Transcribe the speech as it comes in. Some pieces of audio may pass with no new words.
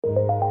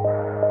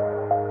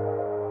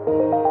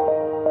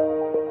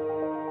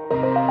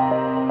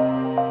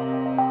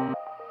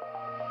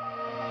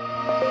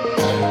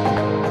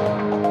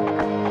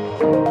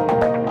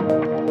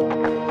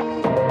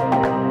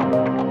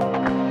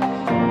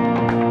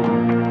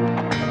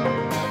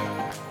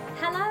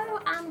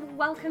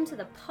welcome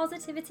to the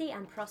Positivity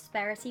and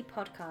Prosperity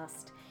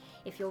podcast.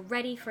 If you're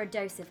ready for a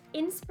dose of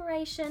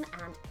inspiration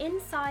and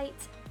insight,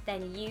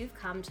 then you've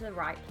come to the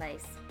right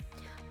place.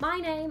 My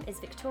name is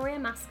Victoria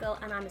Maskell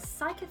and I'm a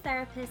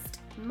psychotherapist,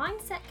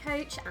 mindset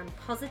coach and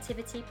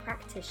positivity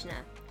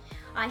practitioner.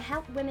 I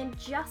help women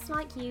just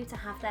like you to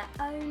have their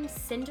own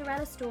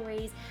Cinderella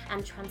stories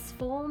and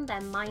transform their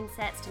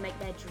mindsets to make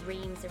their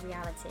dreams a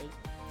reality.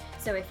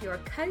 So if you're a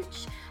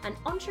coach, an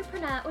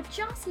entrepreneur, or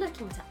just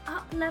looking to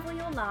up-level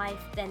your life,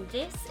 then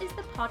this is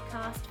the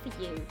podcast for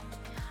you.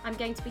 I'm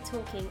going to be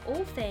talking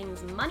all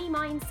things money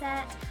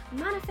mindset,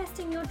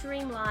 manifesting your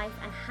dream life,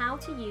 and how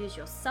to use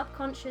your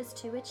subconscious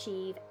to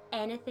achieve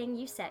anything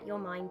you set your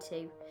mind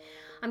to.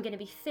 I'm going to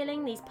be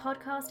filling these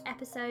podcast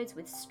episodes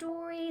with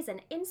stories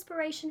and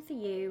inspiration for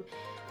you,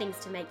 things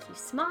to make you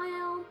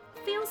smile,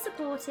 feel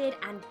supported,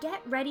 and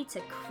get ready to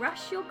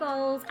crush your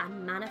goals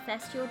and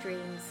manifest your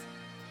dreams.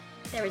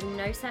 There is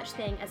no such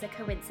thing as a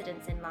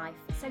coincidence in life,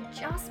 so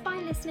just by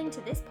listening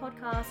to this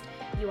podcast,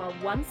 you are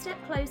one step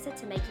closer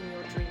to making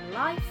your dream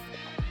life,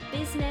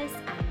 business,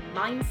 and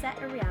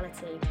mindset a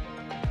reality.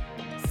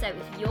 So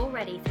if you're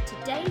ready for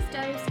today's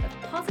dose of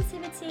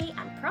positivity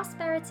and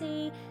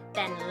prosperity,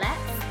 then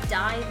let's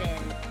dive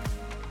in.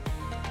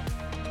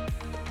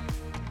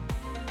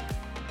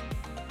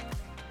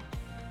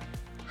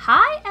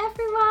 Hi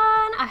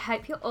everyone, I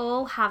hope you're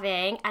all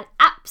having an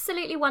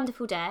absolutely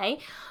wonderful day.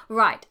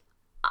 Right.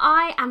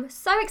 I am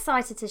so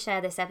excited to share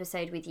this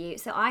episode with you.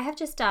 So I have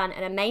just done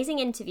an amazing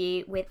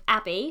interview with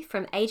Abbie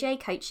from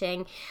AJ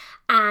Coaching,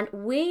 and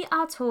we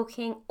are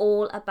talking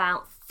all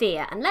about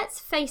fear. And let's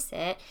face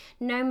it,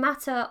 no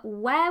matter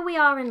where we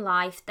are in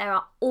life, there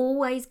are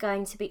always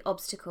going to be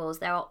obstacles.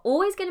 There are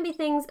always going to be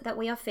things that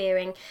we are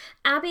fearing.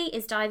 Abbie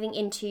is diving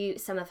into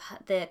some of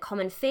the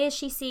common fears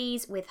she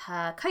sees with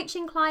her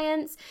coaching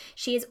clients.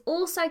 She is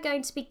also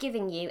going to be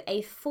giving you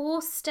a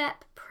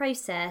 4-step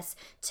process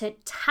to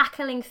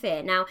tackling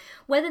fear. Now,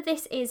 whether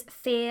this is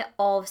fear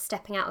of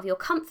stepping out of your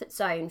comfort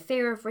zone,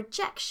 fear of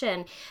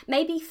rejection,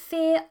 maybe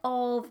fear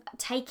of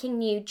taking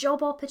new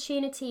job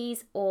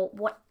opportunities, or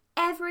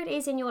whatever it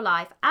is in your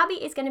life,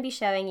 Abbie is going to be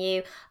showing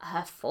you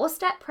her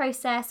 4-step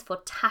process for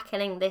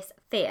tackling this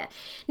fear.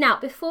 Now,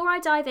 before I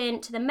dive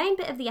into the main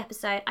bit of the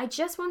episode, I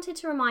just wanted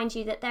to remind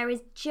you that there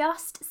is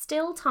just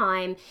still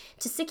time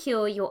to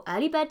secure your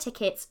early bird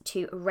tickets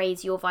to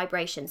raise your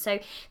vibration. So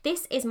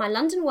this is my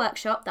London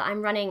workshop that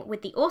I'm running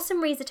with the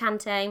awesome Risa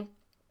Tante.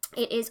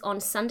 It is on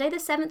Sunday the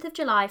 7th of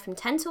July from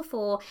 10 till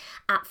 4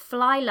 at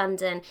Fly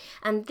London,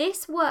 and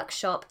this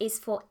workshop is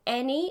for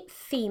any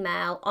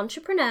female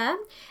entrepreneur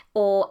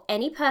or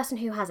any person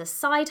who has a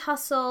side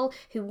hustle,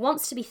 who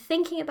wants to be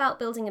thinking about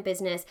building a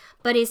business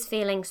but is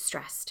feeling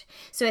stressed.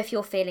 So if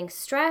you're feeling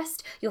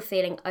stressed, you're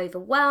feeling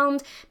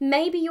overwhelmed,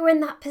 maybe you're in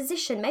that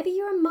position, maybe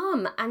you're a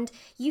mum and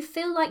you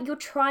feel like you're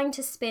trying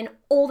to spin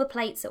all the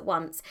plates at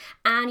once,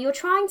 and you're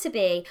trying to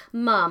be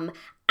mum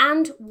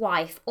and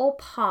wife or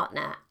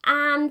partner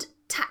and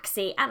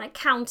taxi and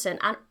accountant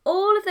and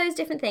all of those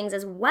different things,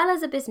 as well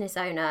as a business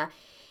owner.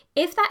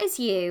 If that is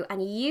you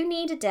and you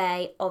need a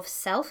day of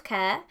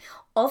self-care,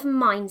 of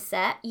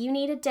mindset, you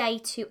need a day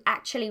to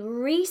actually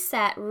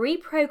reset,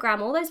 reprogram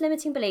all those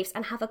limiting beliefs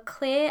and have a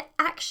clear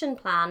action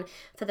plan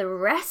for the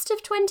rest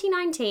of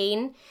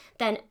 2019,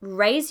 then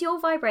Raise Your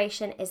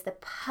Vibration is the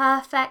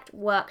perfect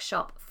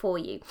workshop for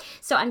you.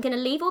 So I'm going to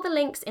leave all the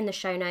links in the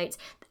show notes.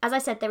 As I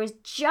said, there is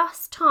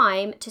just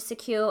time to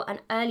secure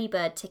an early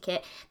bird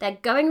ticket. They're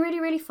going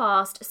really, really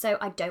fast, so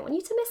I don't want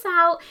you to miss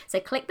out. So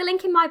click the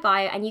link in my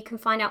bio and you can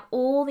find out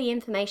all the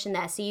information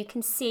there. So you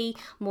can see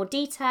more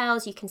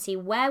details, you can see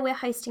where we're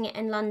hosting it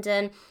in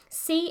London,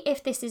 see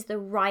if this is the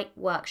right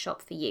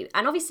workshop for you.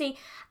 And obviously,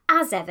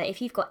 as ever,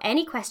 if you've got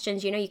any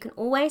questions, you can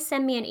always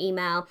send me an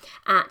email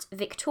at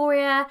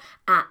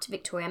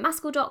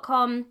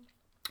victoria@victoriamaskell.com,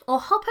 or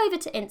hop over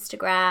to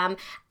Instagram,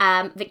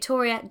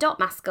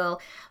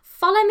 victoria.maskell.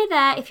 Follow me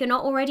there if you're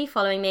not already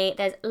following me.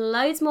 There's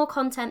loads more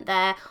content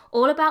there,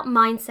 all about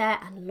mindset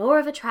and law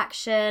of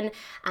attraction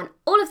and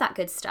all of that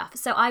good stuff.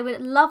 So I would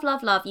love,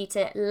 love, love you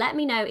to let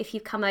me know if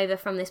you've come over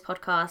from this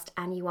podcast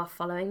and you are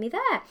following me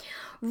there.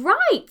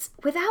 Right,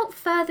 without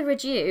further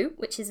ado,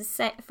 which is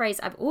a phrase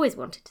I've always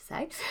wanted to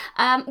say,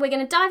 we're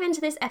going to dive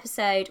into this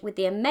episode with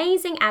the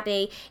amazing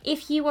Abbie.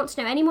 If you want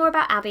to know any more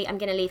about Abbie, I'm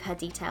going to leave her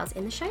details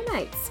in the show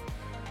notes.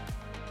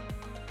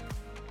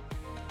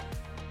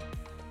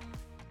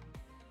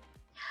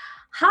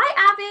 Hi,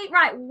 Abbie.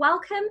 Right,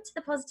 welcome to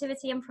the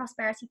Positivity and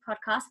Prosperity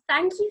podcast.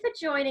 Thank you for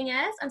joining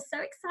us. I'm so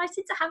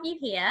excited to have you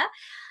here.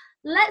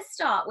 Let's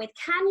start with,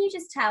 can you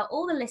just tell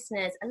all the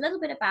listeners a little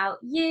bit about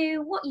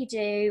you, what you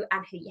do,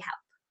 and who you help?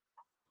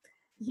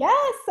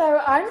 Yeah,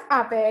 so I'm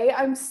Abbie.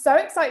 I'm so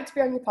excited to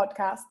be on your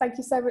podcast. Thank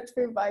you so much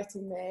for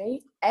inviting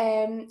me.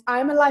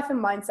 I'm a life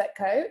and mindset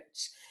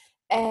coach.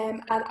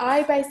 And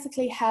I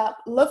basically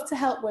love to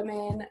help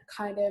women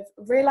kind of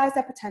realize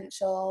their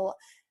potential,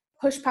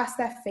 push past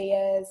their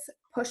fears,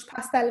 push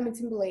past their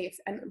limiting beliefs,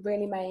 and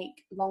really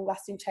make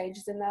long-lasting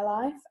changes in their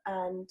life.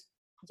 And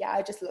yeah,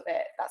 I just love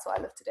it. That's what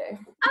I love to do.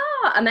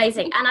 Oh,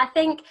 amazing. And I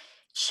think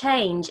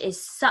change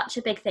is such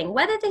a big thing.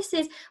 Whether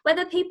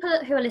people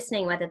who are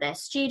listening, whether they're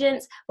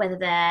students, whether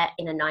they're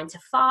in a 9 to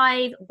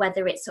 5,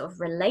 whether it's sort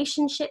of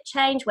relationship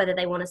change, whether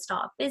they want to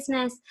start a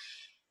business,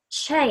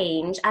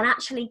 change and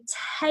actually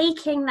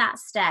taking that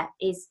step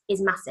is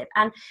massive.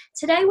 And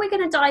today we're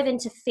going to dive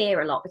into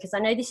fear a lot, because I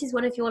know this is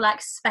one of your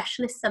like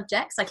specialist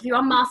subjects. Like if you're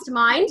on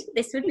mastermind,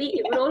 it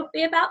would all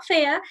be about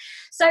fear.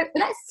 So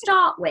let's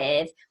start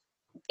with,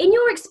 in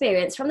your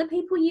experience, from the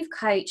people you've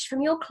coached,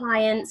 from your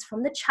clients,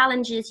 from the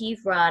challenges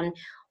you've run,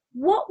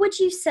 what would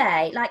you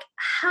say, like,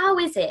 how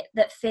is it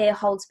that fear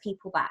holds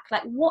people back?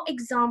 Like, what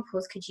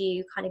examples could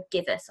you kind of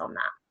give us on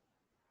that?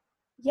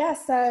 Yeah,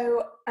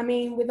 so I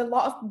mean, with a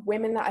lot of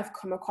women that I've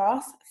come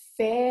across,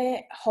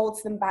 fear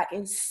holds them back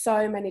in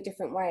so many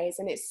different ways,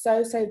 and it's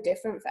so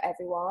different for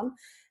everyone.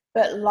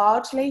 But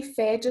largely,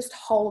 fear just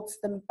holds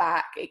them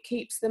back. It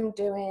keeps them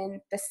doing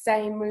the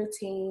same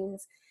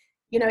routines.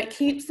 You know, it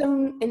keeps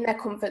them in their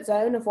comfort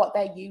zone of what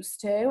they're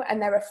used to,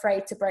 and they're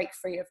afraid to break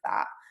free of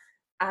that.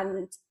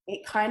 And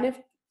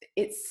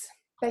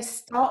they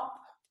stop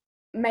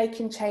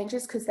making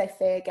changes because they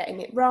fear getting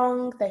it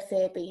wrong, they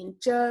fear being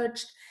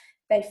judged,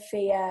 they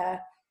fear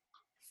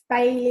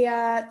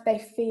failure, they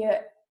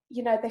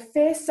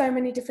fear so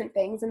many different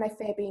things, and they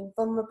fear being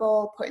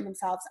vulnerable, putting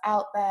themselves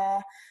out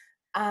there,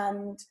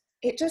 and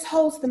it just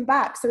holds them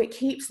back. So it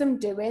keeps them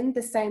doing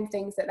the same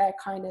things that they're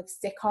kind of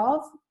sick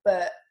of,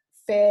 but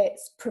fear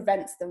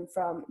prevents them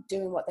from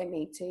doing what they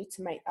need to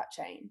make that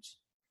change.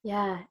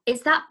 Yeah,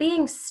 it's that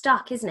being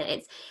stuck, isn't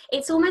it?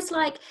 It's almost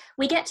like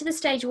we get to the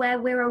stage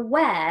where we're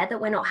aware that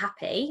we're not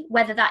happy,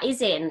 whether that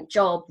is in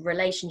job,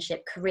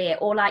 relationship, career,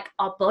 or like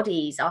our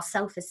bodies, our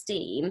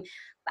self-esteem.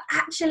 But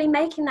actually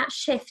making that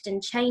shift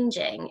and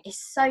changing is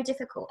so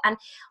difficult. And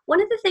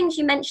one of the things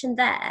you mentioned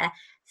there,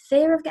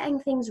 fear of getting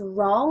things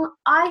wrong,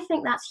 I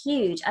think that's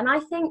huge. And I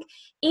think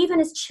even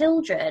as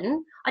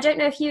children, I don't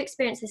know if you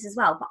experience this as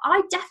well, but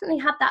I definitely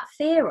had that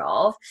fear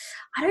of,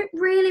 I don't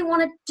really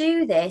want to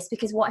do this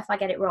because what if I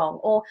get it wrong?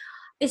 Or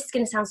this is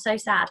going to sound so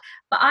sad,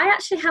 but I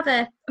actually have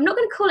I'm not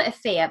going to call it a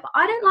fear, but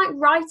I don't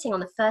like writing on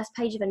the first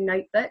page of a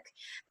notebook,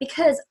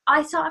 because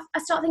I start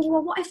thinking,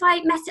 well, what if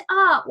I mess it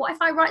up? What if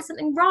I write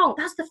something wrong?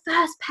 That's the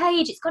first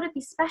page. It's got to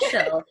be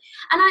special.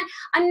 And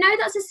I know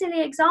that's a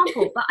silly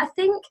example, but I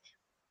think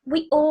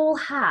we all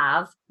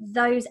have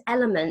those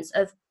elements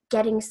of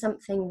getting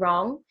something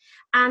wrong.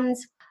 And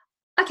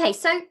okay,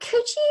 so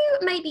could you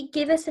maybe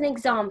give us an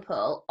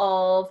example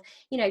of,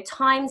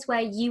 times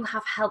where you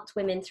have helped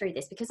women through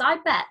this? Because I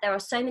bet there are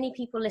so many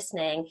people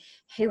listening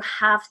who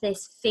have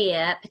this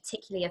fear,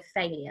 particularly of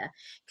failure.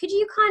 Could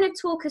you kind of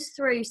talk us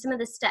through some of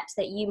the steps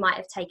that you might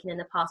have taken in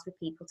the past with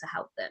people to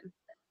help them?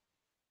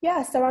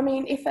 Yeah, so I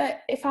mean,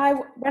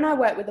 when I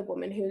work with a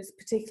woman who's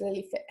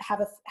particularly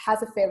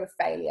has a fear of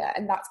failure,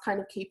 and that's kind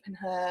of keeping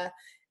her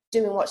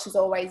doing what she's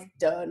always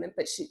done,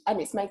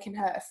 and it's making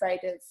her afraid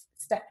of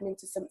stepping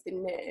into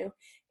something new.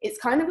 It's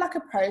kind of like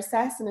a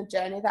process and a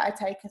journey that I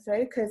take her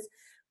through, because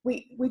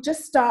we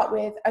just start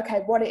with,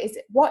 okay, what is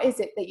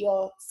it that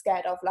you're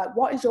scared of? Like,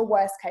 what is your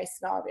worst case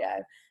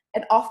scenario?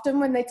 And often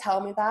when they tell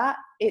me that,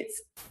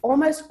 it's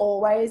almost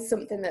always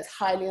something that's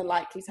highly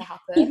unlikely to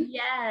happen.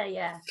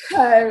 Yeah.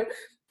 So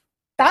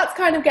that's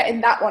kind of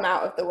getting that one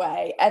out of the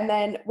way. And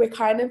then we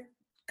kind of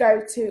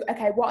go to,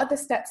 okay, what are the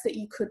steps that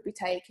you could be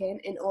taking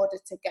in order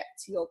to get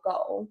to your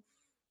goal?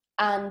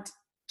 And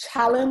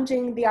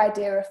challenging the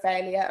idea of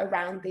failure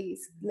around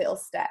these little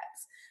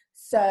steps.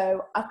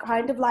 So I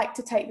kind of like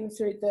to take them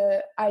through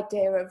the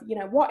idea of,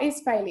 what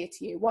is failure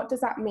to you? What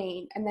does that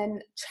mean? And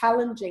then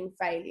challenging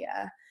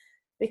failure,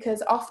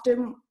 because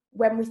often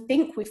when we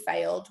think we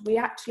failed, we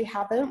actually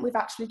haven't. We've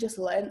actually just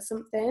learned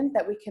something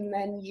that we can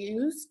then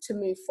use to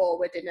move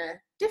forward in a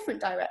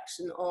different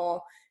direction.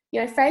 Or,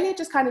 failure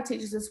just kind of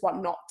teaches us what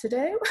not to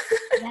do.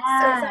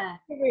 Yeah. So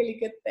it's a really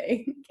good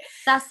thing.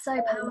 That's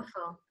so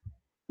powerful.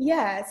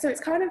 Yeah, so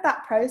it's kind of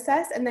that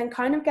process, and then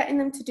kind of getting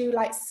them to do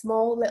like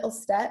small little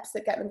steps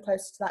that get them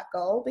closer to that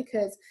goal,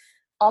 because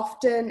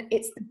often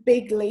it's the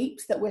big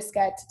leaps that we're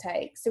scared to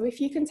take. So if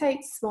you can take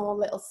small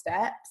little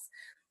steps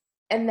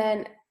and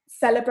then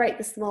celebrate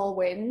the small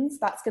wins,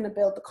 that's going to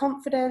build the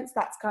confidence,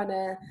 that's going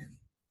to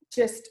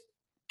just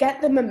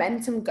get the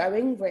momentum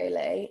going,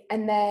 really.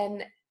 And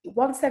then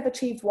once they've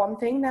achieved one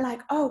thing, they're like,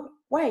 oh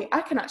wait,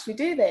 I can actually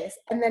do this.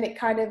 And then it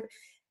kind of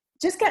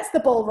just gets the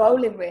ball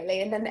rolling,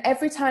 really. And then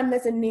every time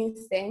there's a new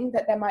thing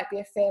that there might be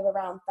a fear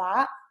around,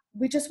 that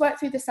we just work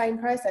through the same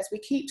process. We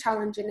keep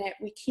challenging it,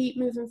 we keep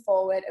moving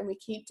forward, and we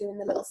keep doing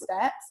the little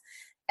steps.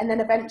 And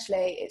then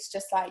eventually it's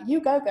just like, you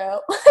go,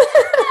 girl.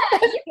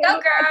 You go,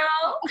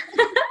 girl.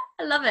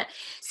 I love it.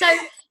 So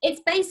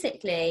it's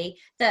basically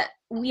that,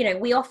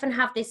 we often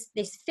have this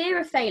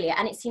fear of failure,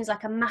 and it seems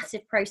like a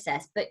massive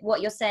process. But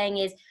what you're saying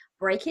is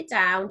break it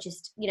down,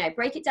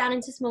 break it down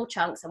into small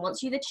chunks. And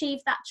once you've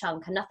achieved that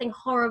chunk and nothing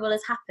horrible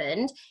has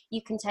happened,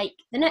 you can take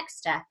the next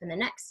step and the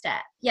next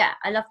step. Yeah,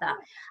 I love that.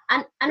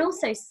 And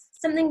also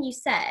something you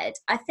said,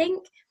 I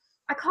think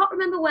I can't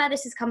remember where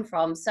this has come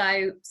from.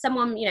 So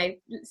someone,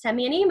 send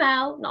me an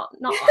email, not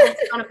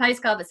on a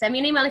postcard, but send me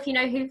an email if you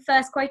know who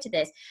first quoted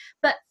this.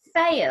 But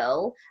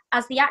fail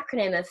as the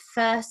acronym of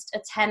first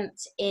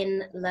attempt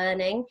in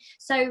learning.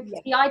 So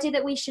the idea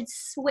that we should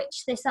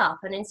switch this up,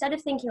 and instead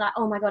of thinking like,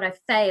 oh my God, I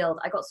failed,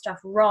 I got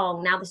stuff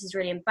wrong, now this is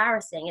really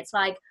embarrassing. It's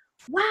like,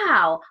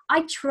 wow,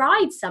 I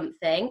tried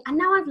something and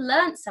now I've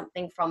learned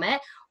something from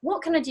it.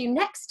 What can I do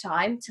next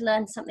time to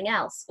learn something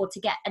else or to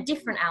get a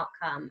different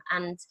outcome?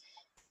 And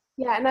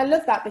and I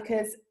love that,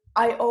 because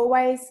I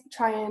always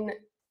try and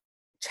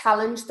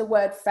challenge the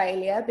word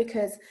failure,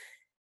 because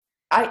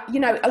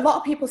a lot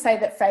of people say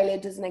that failure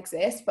doesn't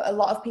exist, but a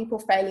lot of people,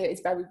 failure is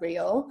very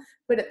real.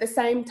 But at the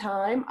same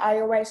time, I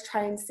always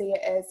try and see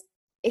it as,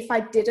 if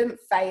I didn't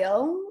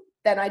fail,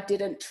 then I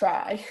didn't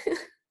try.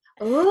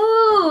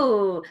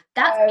 Ooh,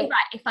 that's right.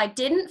 If I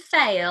didn't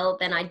fail,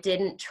 then I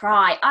didn't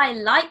try. I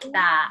like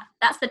that.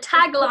 That's the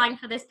tagline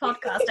for this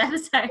podcast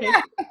episode.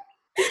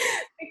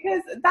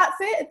 Because that's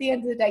it at the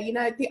end of the day.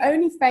 The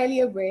only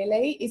failure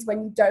really is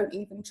when you don't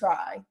even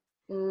try.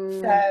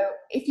 So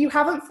if you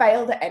haven't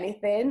failed at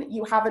anything,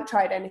 you haven't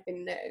tried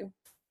anything new.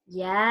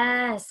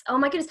 Yes. Oh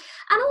my goodness.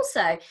 And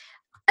also,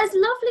 as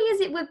lovely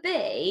as it would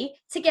be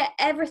to get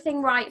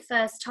everything right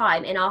first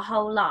time in our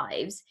whole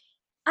lives,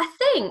 I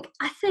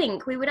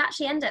think we would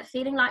actually end up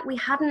feeling like we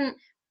hadn't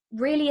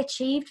really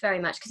achieved very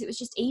much, because it was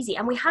just easy,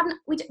 and we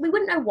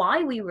wouldn't know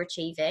why we were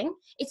achieving.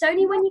 It's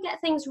only when you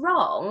get things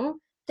wrong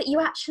that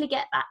you actually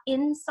get that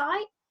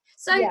insight.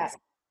 So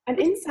and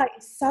insight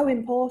is so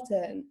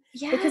important,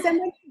 because then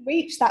when you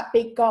reach that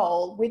big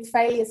goal with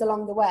failures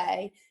along the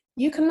way,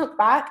 you can look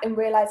back and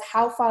realize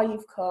how far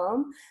you've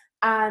come.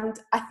 And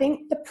I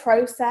think the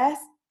process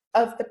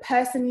of the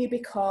person you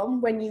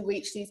become when you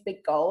reach these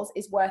big goals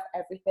is worth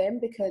everything,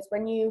 because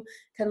when you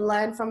can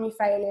learn from your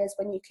failures,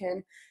 when you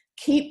can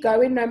keep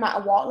going no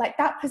matter what, like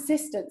that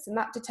persistence and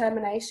that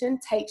determination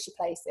takes you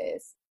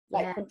places.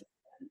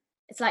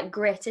 It's like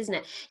grit, isn't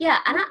it? Yeah.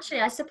 And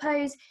actually, I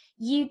suppose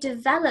you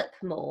develop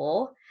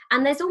more,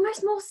 and there's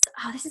almost more,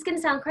 this is going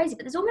to sound crazy,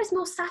 but there's almost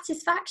more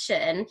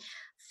satisfaction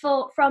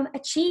from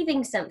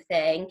achieving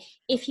something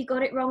if you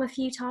got it wrong a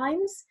few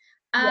times.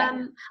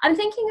 I'm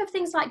thinking of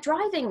things like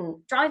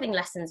driving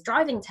lessons,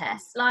 driving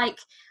tests. Like,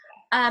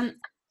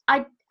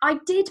 I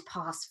did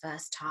pass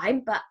first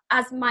time, but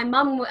as my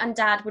mum and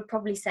dad would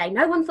probably say,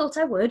 no one thought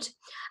I would.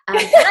 But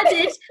I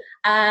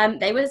did.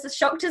 They were as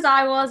shocked as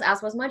I was,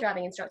 as was my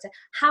driving instructor.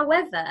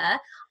 However,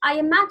 I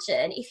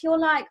imagine if you're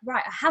like,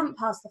 right, I haven't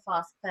passed the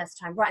first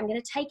time, right, I'm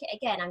going to take it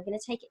again.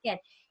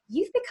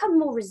 You've become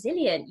more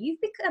resilient. You've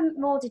become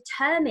more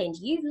determined.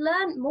 You've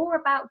learned more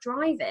about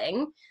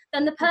driving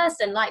than the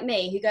person like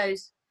me who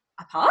goes,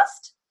 I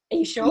passed? Are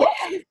you sure?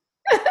 Yeah.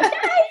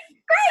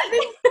 Great. I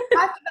think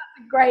that's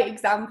a great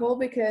example,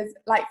 because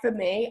like for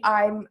me,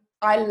 I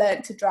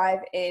learned to drive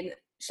in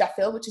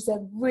Sheffield, which is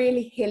a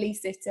really hilly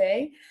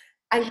city,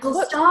 and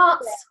clutch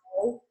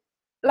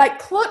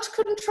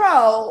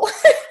control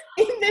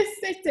in this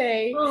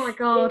city. Oh my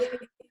God.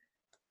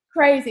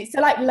 Crazy.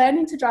 So like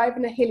learning to drive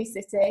in a hilly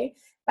city,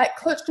 like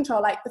clutch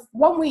control, like the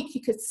 1 week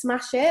you could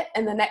smash it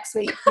and the next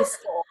week you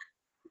stall.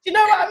 Do you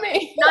know what I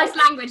mean? Nice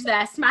language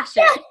there, smash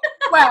it.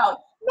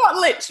 Well, not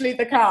literally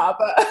the car,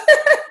 but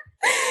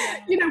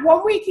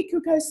 1 week it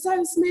could go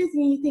so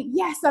smoothly and you think,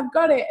 yes, I've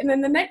got it. And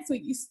then the next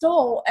week you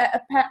stall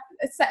at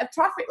a set of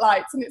traffic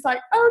lights and it's like,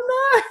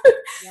 oh no.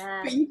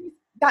 Yeah. But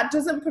that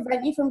doesn't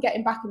prevent you from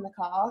getting back in the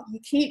car. You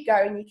keep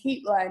going, you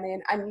keep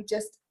learning, and you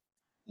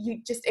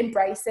just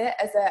embrace it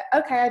as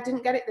okay, I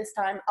didn't get it this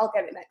time, I'll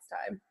get it next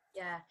time.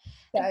 Yeah.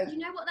 So, you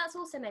know what that's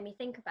also made me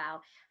think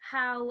about?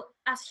 How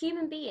as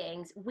human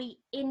beings we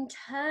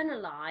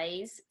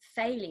internalize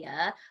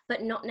failure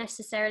but not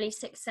necessarily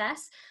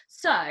success.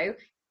 So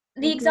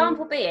the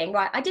example being,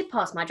 right, I did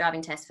pass my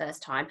driving test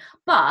first time,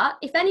 but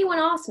if anyone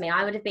asked me,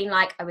 I would have been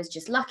like, I was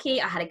just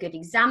lucky, I had a good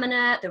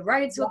examiner, the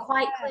roads were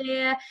quite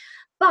clear.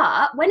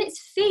 But when it's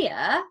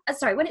failure,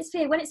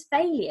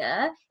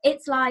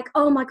 it's like,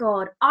 oh my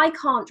God, I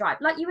can't drive.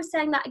 Like you were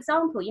saying that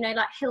example,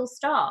 like hill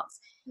starts.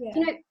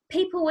 Yeah.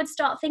 People would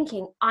start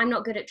thinking, I'm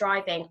not good at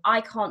driving.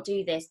 I can't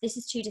do this. This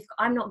is too difficult.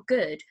 I'm not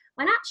good.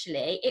 When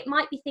actually it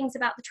might be things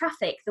about the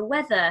traffic, the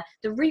weather,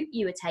 the route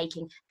you were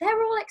taking.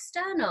 They're all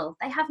external.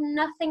 They have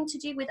nothing to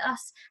do with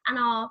us and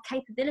our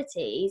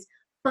capabilities,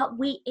 but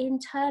we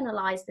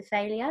internalize the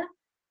failure.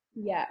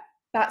 Yeah,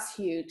 that's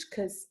huge,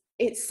 because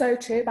it's so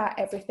true about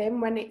everything.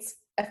 When it's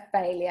a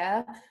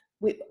failure,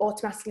 we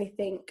automatically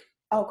think,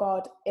 oh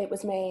God, it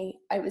was me,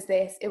 it was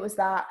this, it was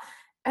that.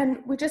 And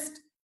we just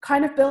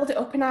kind of build it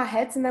up in our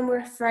heads, and then we're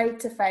afraid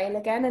to fail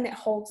again, and it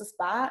holds us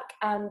back.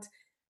 And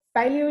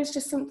failure is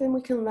just something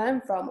we can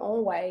learn from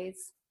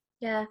always.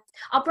 Yeah.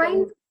 Our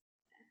brains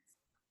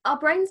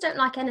don't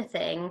like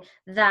anything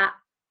that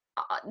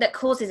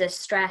causes us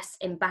stress,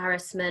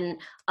 embarrassment,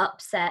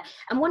 upset.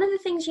 And one of the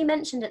things you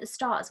mentioned at the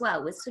start as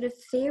well was sort of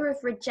fear of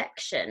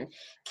rejection.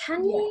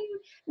 Can you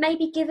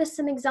maybe give us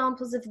some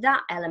examples of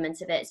that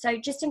element of it? So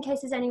just in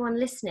case there's anyone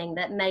listening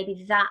that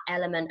maybe that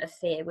element of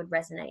fear would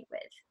resonate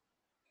with.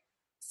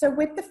 So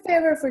with the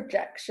fear of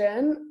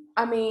rejection,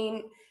 I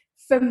mean,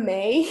 for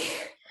me,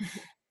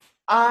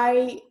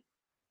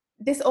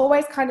 this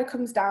always kind of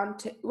comes down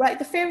to, like,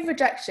 the fear of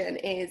rejection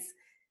is,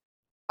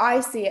 I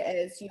see it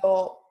as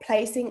you're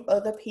placing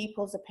other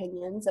people's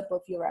opinions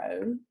above your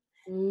own.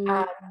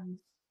 Mm. And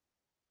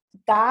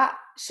that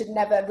should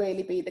never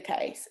really be the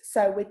case.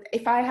 So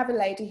if I have a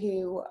lady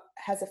who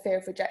has a fear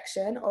of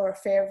rejection or a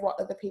fear of what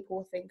other people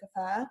will think of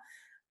her,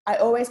 I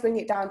always bring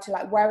it down to,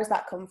 like, where has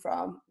that come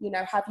from? You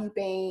know, have you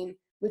been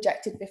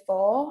rejected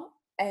before?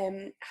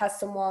 Has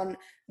someone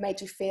made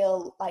you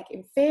feel like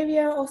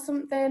inferior or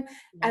something?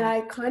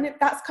 And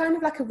that's kind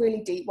of like a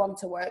really deep one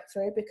to work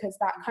through, because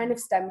that kind of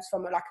stems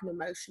from like an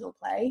emotional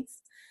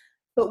place.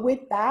 But with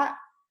that,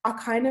 I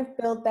kind of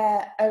build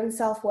their own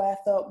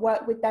self-worth up,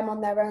 work with them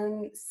on their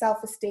own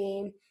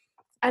self-esteem.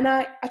 And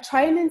I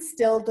try and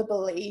instill the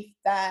belief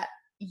that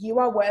you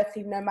are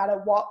worthy no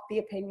matter what the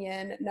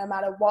opinion, no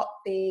matter what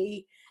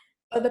the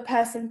other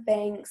person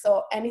thinks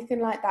or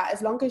anything like that.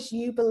 As long as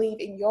you believe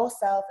in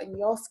yourself and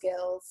your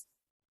skills,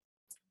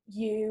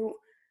 you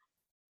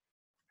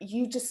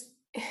just,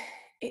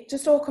 it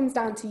just all comes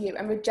down to you.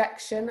 And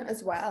rejection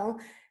as well.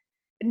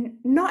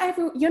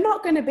 You're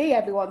not going to be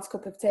everyone's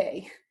cup of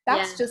tea.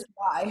 That's just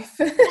life.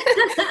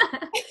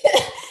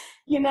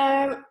 You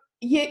know,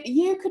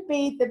 you could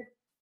be the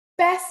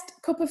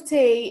best cup of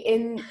tea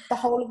in the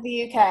whole of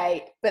the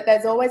UK, but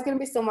there's always going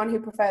to be someone who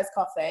prefers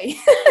coffee.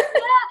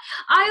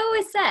 I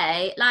always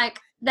say, like,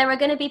 there are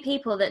going to be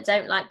people that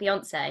don't like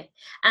Beyonce,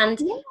 and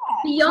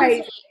Beyonce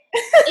crazy.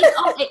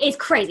 it is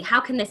crazy. How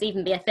can this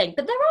even be a thing?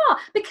 But there are,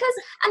 because,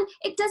 and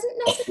it doesn't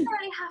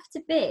necessarily have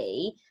to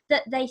be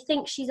that they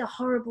think she's a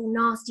horrible,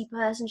 nasty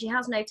person, she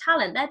has no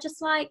talent. They're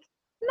just like,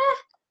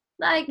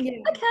 meh, like,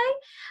 okay.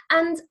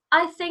 And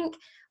I think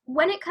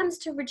when it comes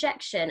to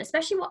rejection,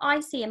 especially what I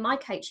see in my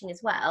coaching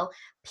as well,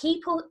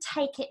 people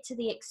take it to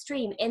the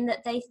extreme in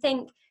that they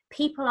think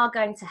people are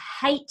going to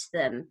hate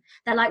them.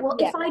 They're like, well,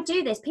 if I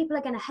do this, people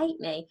are going to hate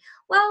me.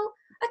 Well,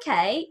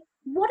 okay,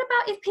 what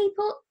about if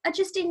people are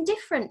just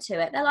indifferent to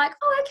it? They're like,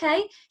 oh,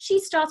 okay, she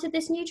started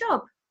this new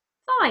job,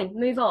 fine,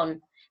 move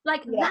on.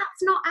 Like,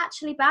 that's not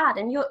actually bad.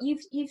 And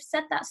you've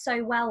said that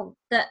so well,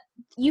 that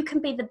you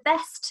can be the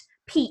best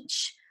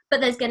peach,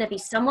 but there's going to be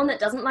someone that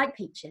doesn't like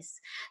peaches.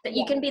 That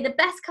you can be the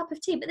best cup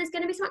of tea, but there's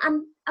going to be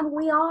someone, and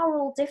we are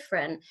all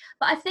different.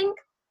 But I think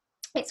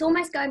it's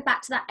almost going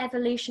back to that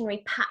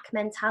evolutionary pack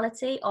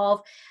mentality of,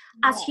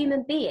 as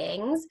human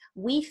beings,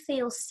 we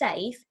feel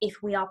safe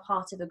if we are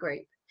part of a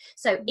group.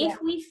 So if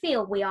we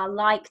feel we are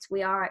liked,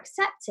 we are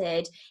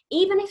accepted,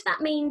 even if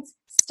that means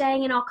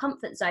staying in our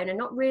comfort zone and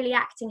not really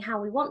acting how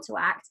we want to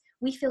act,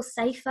 we feel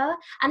safer.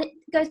 And it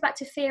goes back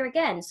to fear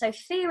again. So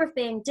fear of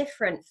being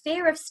different,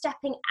 fear of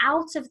stepping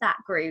out of that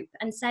group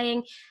and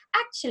saying,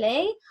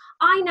 actually,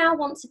 I now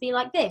want to be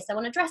like this. I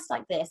want to dress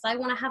like this. I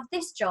want to have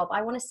this job.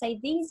 I want to say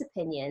these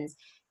opinions,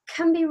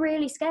 can be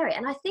really scary.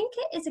 And I think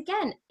it is,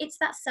 again, it's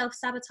that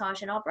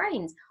self-sabotage in our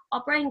brains.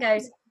 Our brain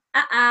goes,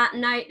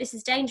 no, this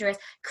is dangerous,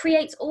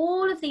 creates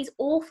all of these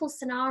awful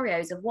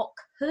scenarios of what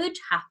could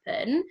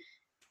happen.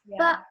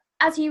 But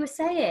as you were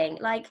saying,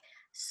 like,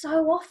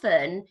 so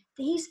often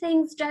these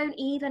things don't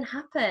even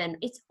happen.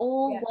 It's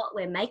all what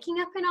we're making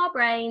up in our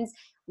brains,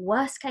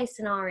 worst case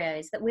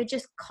scenarios that we're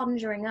just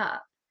conjuring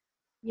up.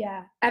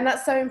 Yeah, and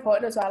that's so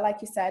important as well. Like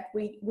you said,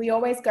 we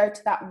always go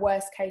to that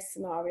worst case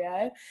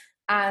scenario.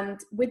 And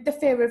with the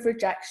fear of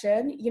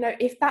rejection, you know,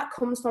 if that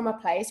comes from a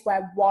place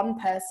where one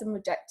person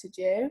rejected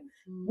you,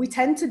 we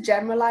tend to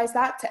generalize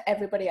that to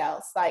everybody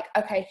else. Like,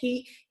 okay,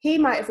 he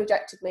might have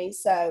rejected me,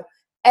 so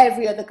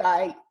every other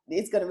guy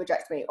is going to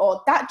reject me.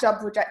 Or that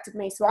job rejected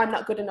me, so I'm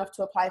not good enough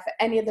to apply for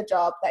any other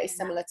job that is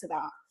similar to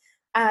that.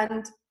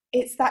 And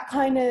it's that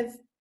kind of,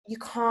 you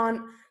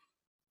can't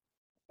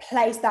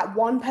place that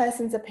one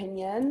person's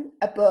opinion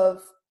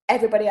above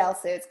everybody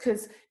else's,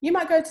 because you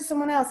might go to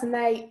someone else and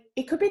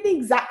it could be the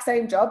exact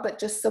same job but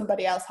just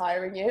somebody else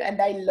hiring you and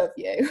they love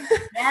you.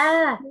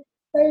 It's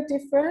so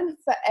different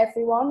for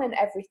everyone and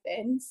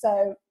everything.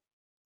 So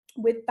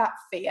with that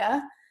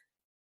fear,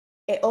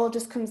 it all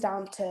just comes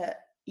down to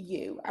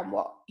you and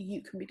what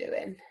you can be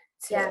doing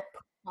to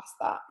pass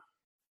that.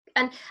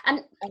 And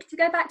to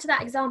go back to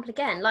that example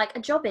again, like a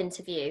job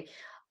interview,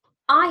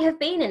 I have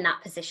been in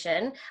that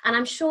position, and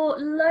I'm sure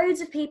loads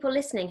of people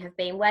listening have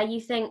been, where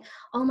you think,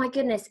 oh my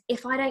goodness,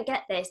 if I don't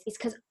get this, it's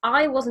because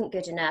I wasn't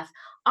good enough.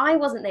 I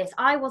wasn't this,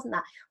 I wasn't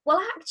that.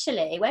 Well,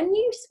 actually, when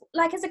you,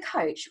 like, as a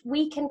coach,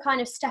 we can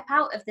kind of step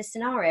out of the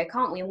scenario,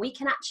 can't we? And we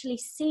can actually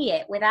see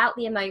it without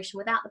the emotion,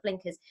 without the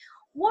blinkers.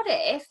 What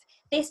if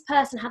this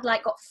person had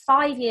got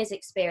 5 years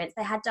experience,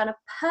 they had done a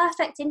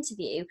perfect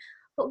interview,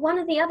 but one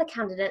of the other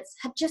candidates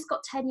had just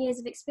got 10 years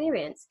of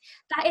experience?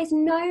 That is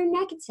no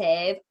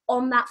negative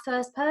on that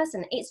first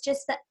person. It's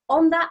just that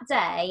on that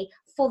day,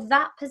 for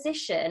that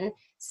position,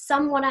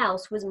 someone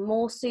else was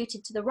more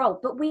suited to the role.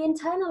 But we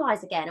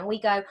internalize again and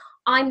we go,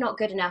 I'm not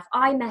good enough,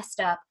 I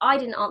messed up, I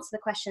didn't answer the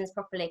questions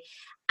properly.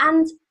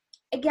 And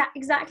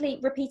exactly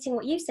repeating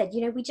what you said,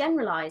 we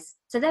generalize.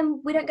 So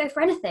then we don't go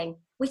for anything.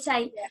 We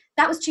say,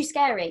 that was too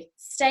scary.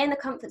 Stay in the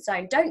comfort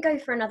zone. Don't go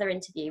for another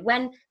interview.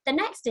 When the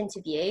next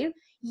interview,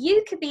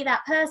 you could be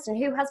that person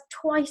who has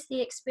twice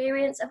the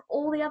experience of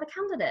all the other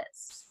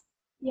candidates.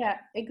 Yeah,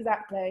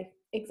 exactly.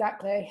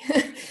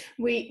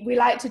 We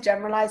like to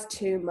generalize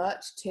too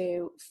much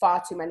to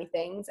far too many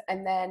things,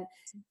 and then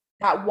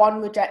that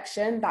one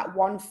rejection, that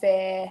one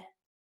fear,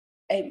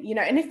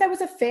 and if there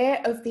was a fear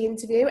of the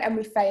interview and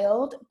we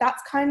failed,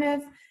 that's kind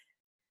of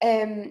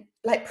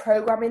like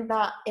programming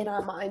that in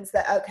our minds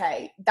that,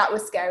 okay, that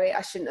was scary,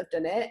 I shouldn't have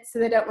done it, so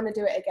they don't want to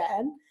do it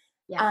again.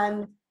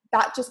 And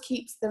that just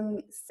keeps them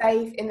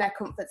safe in their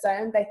comfort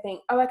zone. They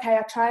think, oh, okay,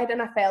 I tried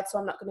and I failed, so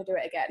I'm not going to do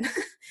it again.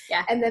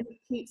 And then it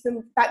keeps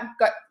them,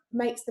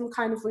 makes them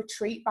kind of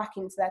retreat back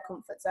into their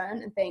comfort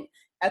zone and think,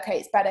 okay,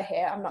 it's better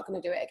here, I'm not going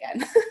to do it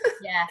again.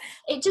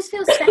 It just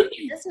feels safe,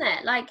 doesn't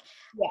it? Like,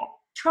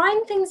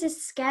 trying things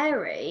is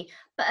scary,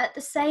 but at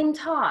the same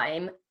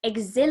time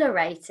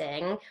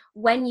exhilarating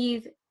when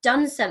you've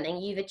done something,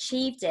 you've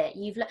achieved it,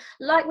 you've,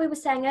 like we were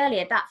saying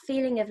earlier, that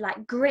feeling of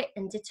like grit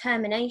and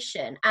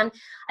determination. And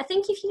I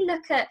think if you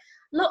look at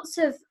lots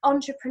of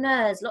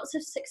entrepreneurs, lots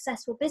of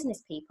successful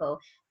business people,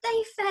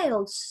 they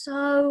failed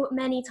so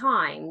many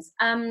times.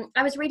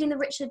 I was reading the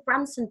Richard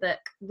Branson book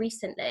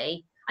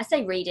recently. I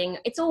say reading,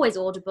 it's always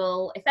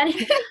audible. If any,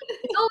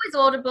 it's always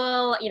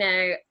audible,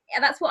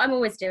 that's what I'm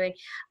always doing.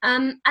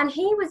 And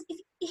he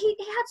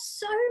had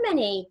so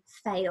many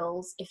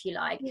fails, if you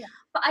like.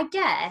 But I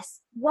guess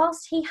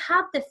whilst he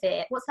had the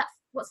fear,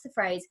 what's the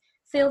phrase?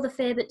 Feel the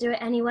fear, but do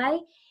it anyway.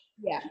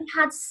 He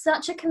had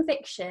such a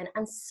conviction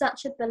and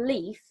such a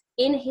belief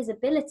in his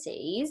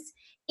abilities,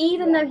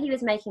 even though he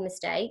was making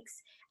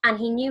mistakes and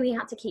he knew he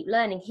had to keep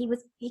learning.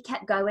 He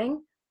kept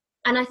going.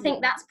 And I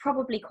think that's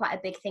probably quite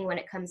a big thing when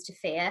it comes to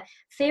fear.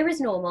 Fear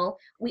is normal.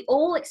 We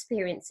all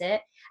experience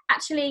it.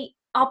 Actually,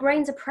 our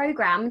brains are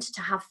programmed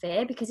to have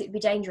fear because it'd be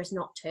dangerous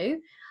not to.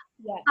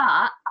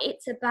 But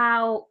it's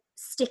about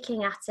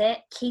sticking at it,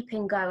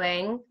 keeping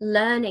going,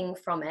 learning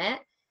from it,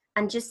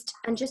 and just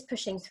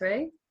pushing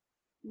through.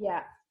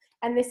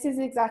 And this is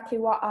exactly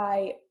what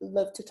I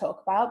love to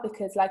talk about,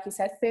 because like you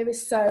said, fear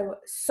is so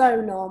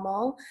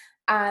normal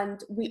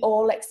and we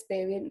all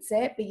experience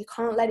it, but you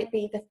can't let it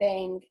be the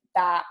thing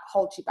that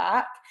holds you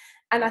back.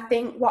 And I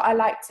think what I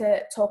like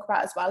to talk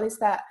about as well is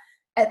that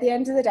at the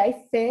end of the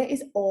day, fear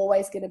is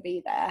always going to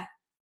be there,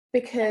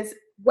 because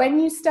when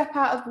you step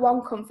out of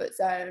one comfort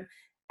zone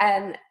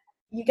and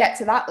you get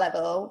to that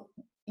level,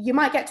 you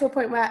might get to a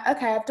point where,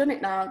 okay, I've done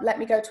it now, let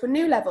me go to a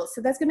new level. So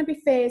there's going to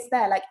be fears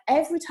there. Like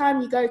every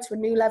time you go to a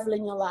new level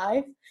in your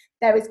life,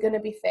 there is going to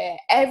be fear.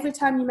 Every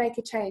time you make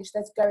a change,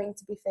 there's going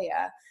to be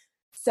fear.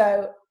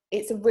 So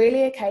it's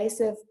really a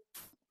case of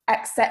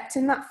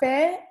accepting that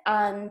fear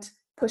and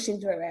pushing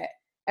through it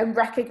and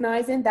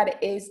recognizing that it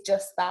is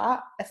just that,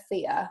 a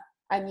fear,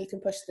 and you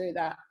can push through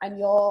that. And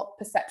your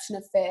perception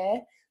of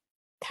fear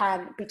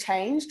can be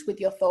changed with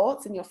your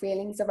thoughts and your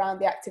feelings around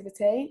the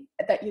activity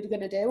that you're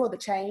going to do or the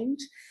change,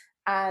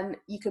 and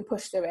you can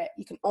push through it.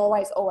 You can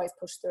always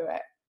push through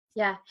it.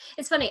 Yeah,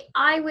 it's funny.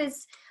 I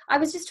was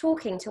just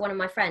talking to one of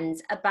my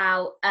friends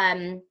about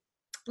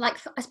like,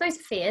 I suppose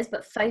fears,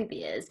 but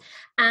phobias,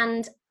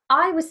 and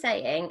I was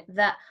saying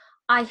that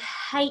I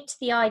hate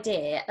the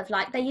idea of,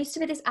 like, there used to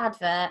be this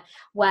advert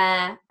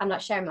where, I'm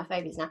not sharing my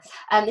phobias now,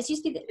 this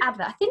used to be the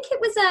advert, I think it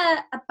was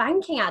a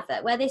banking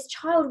advert where this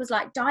child was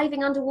like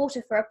diving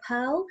underwater for a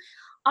pearl.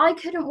 I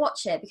couldn't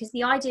watch it because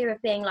the idea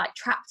of being like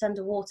trapped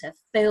underwater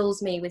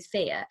fills me with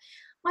fear.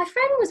 My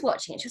friend was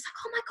watching it, she was like,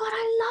 oh my God,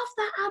 I love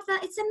that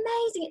advert, it's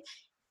amazing.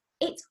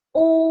 It's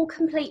all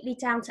completely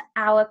down to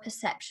our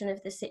perception of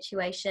the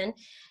situation.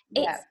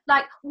 It's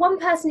like one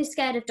person is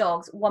scared of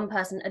dogs, one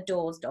person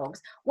adores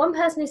dogs. One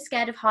person is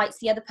scared of heights,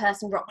 the other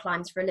person rock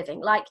climbs for a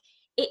living. Like,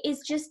 it is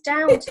just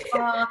down to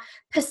our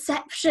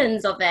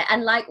perceptions of it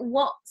and like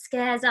what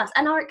scares us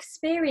and our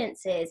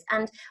experiences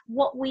and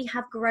what we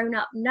have grown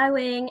up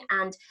knowing.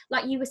 And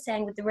like you were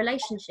saying with the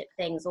relationship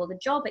things or the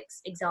job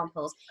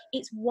examples,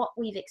 it's what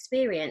we've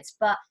experienced,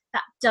 but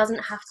that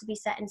doesn't have to be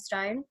set in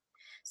stone.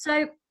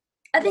 So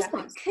at this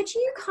point, could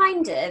you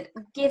kind of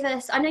give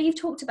us, I know you've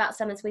talked about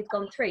some as we've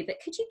gone through, but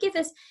could you give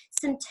us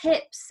some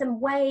tips,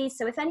 some ways,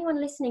 so if anyone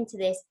listening to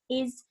this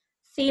is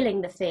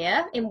feeling the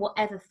fear in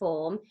whatever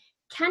form,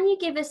 can you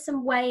give us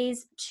some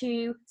ways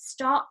to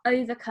start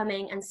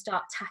overcoming and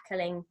start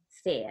tackling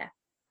fear?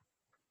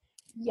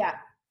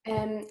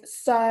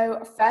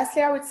 So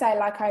firstly, I would say,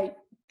 like I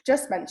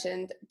just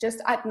mentioned, just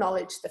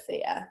acknowledge the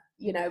fear,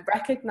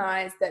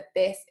 recognize that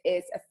this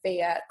is a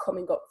fear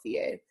coming up for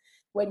you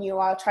when you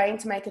are trying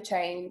to make a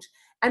change,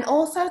 and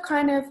also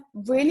kind of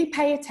really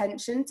pay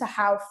attention to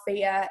how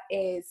fear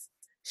is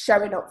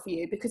showing up for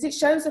you, because it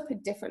shows up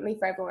differently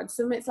for everyone.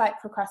 Some it's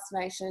like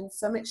procrastination,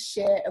 some it's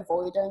sheer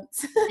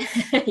avoidance.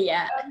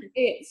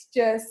 It's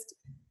just,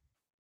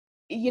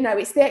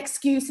 it's the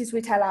excuses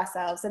we tell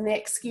ourselves, and the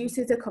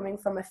excuses are coming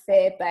from a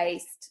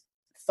fear-based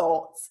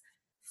thoughts.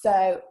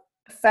 So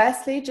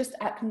firstly, just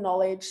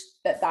acknowledge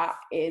that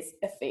is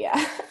a fear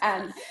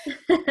and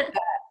that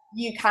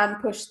you can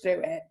push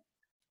through it.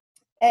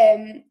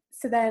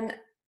 So then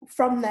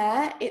from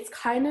there, it's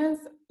kind of,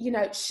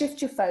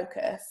 shift your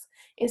focus.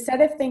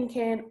 Instead of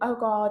thinking, oh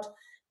God,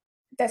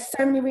 there's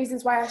so many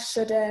reasons why I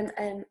shouldn't,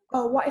 and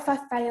oh, what if I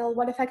fail?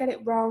 What if I get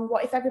it wrong?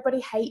 What if everybody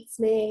hates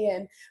me?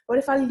 And what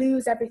if I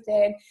lose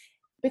everything?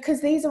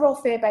 Because these are all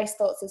fear-based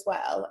thoughts as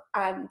well.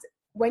 And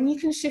when you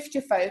can shift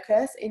your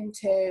focus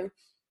into,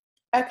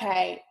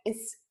 okay,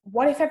 it's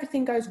what if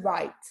everything goes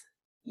right?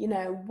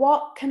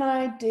 What can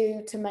I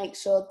do to make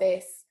sure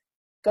this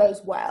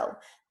goes well?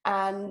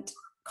 And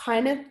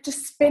kind of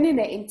just spinning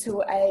it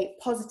into a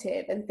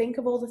positive, and think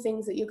of all the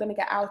things that you're going to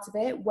get out of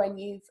it when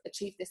you've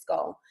achieved this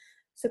goal.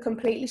 So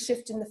completely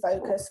shifting the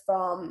focus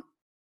from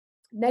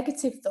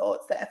negative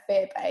thoughts that are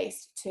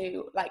fear-based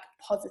to like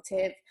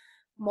positive,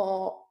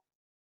 more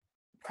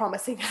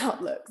promising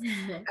outlooks.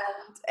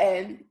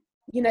 And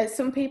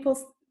some people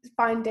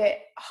find it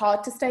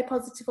hard to stay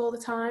positive all the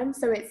time.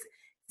 So it's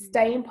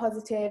staying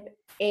positive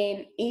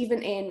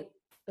even in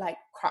like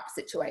crap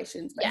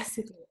situations,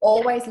 basically.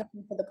 Always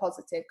looking for the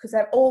positive, because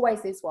there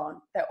always is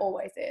one. There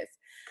always is.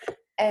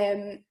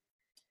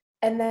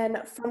 And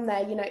then from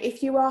there,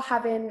 if you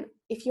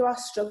are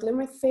struggling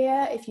with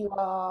fear, if you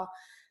are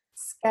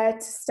scared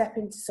to step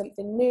into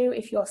something new,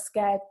 if you're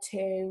scared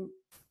to,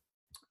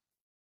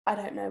 I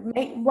don't know,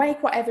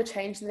 make whatever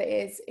change that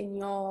it is in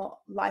your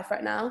life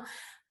right now,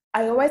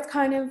 I always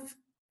kind of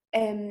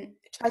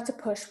try to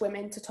push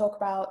women to talk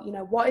about,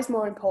 what is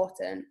more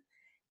important?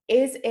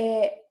 Is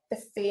it the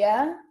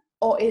fear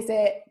or is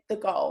it the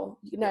goal?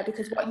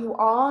 Because what you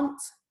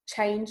aren't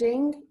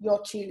changing,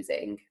 you're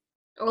choosing.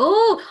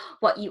 Oh,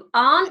 what you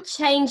aren't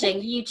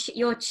changing,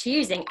 you're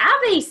choosing.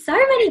 Abbie, so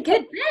many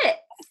good bits.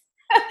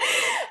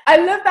 I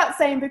love that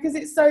saying because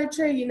it's so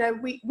true.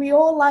 We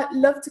all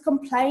love to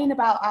complain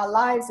about our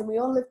lives, and we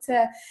all love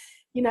to,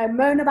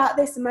 moan about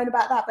this and moan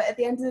about that. But at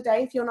the end of the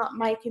day, if you're not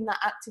making that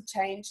active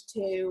change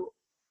to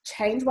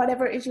change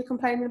whatever it is you're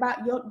complaining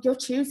about, you're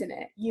choosing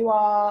it. You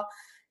are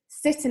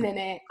sitting in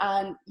it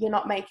and you're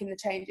not making the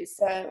changes.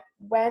 So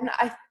when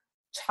I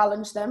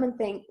challenge them and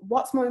think,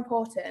 what's more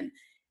important?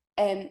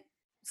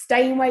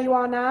 Staying where you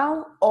are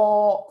now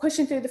or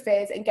pushing through the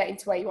fears and getting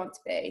to where you want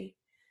to be?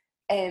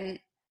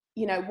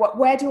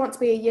 Where do you want to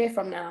be a year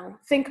from now?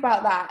 Think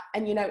about that.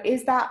 And,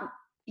 is that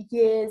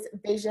year's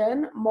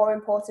vision more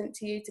important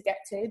to you to get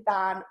to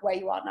than where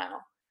you are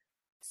now?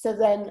 So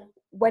then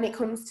when it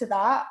comes to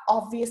that,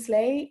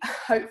 obviously,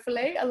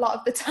 hopefully, a lot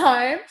of the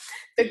time,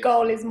 the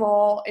goal is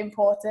more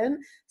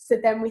important. So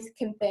then we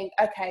can think,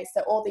 okay,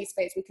 so all these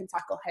fears we can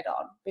tackle head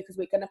on because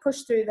we're going to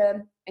push through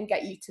them and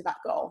get you to that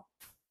goal.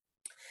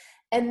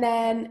 And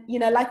then,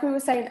 like we were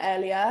saying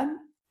earlier,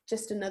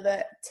 just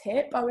another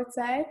tip, I would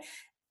say,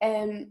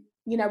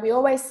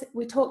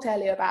 we talked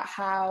earlier about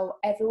how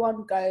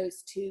everyone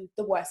goes to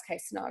the worst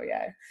case scenario,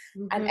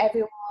 and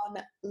everyone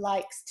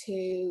likes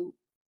to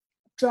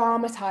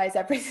dramatize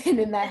everything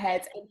in their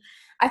heads. And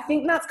I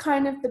think that's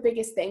kind of the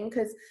biggest thing,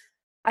 because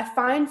I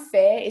find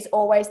fear is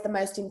always the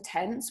most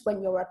intense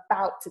when you're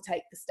about to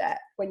take the step,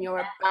 when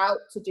you're about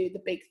to do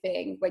the big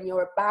thing, when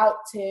you're about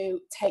to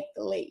take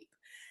the leap.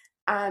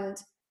 And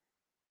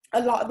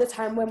a lot of the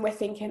time when we're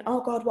thinking,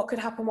 oh God, what could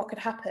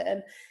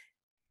happen?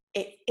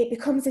 It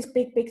becomes this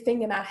big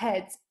thing in our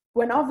heads,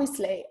 when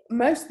obviously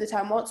most of the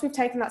time once we've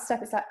taken that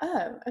step, it's like,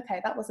 oh, okay,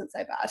 that wasn't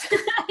so bad.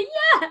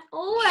 Yeah,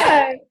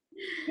 always.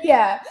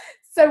 Yeah.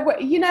 So,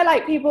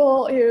 like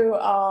people who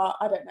are,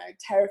 I don't know,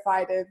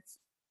 terrified of,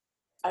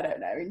 I don't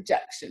know,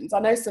 injections. I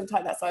know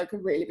sometimes that's like a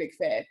really big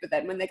fear, but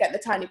then when they get the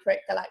tiny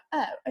prick, they're like,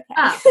 oh, okay.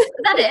 Oh, is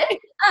that it?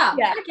 Oh,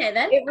 yeah. Okay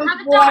then. It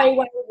was way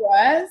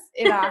worse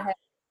in our head.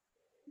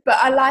 But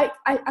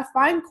I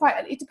find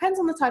it depends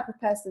on the type of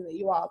person that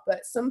you are,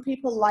 but some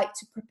people like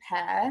to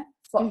prepare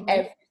for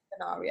every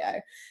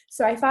scenario.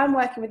 So if I'm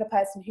working with a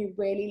person who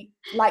really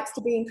likes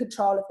to be in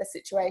control of the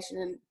situation,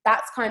 and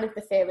that's kind of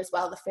the fear as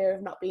well, the fear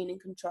of not being in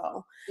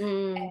control.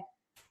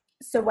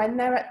 So when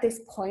they're at this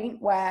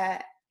point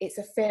where it's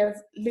a fear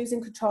of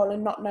losing control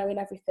and not knowing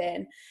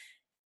everything,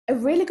 a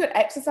really good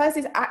exercise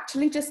is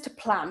actually just to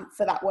plan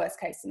for that worst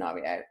case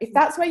scenario. If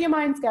that's where your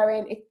mind's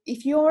going,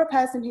 if you're a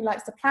person who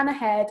likes to plan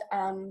ahead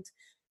and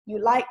you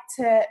like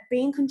to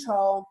be in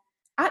control,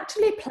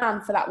 actually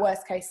plan for that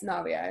worst case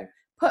scenario.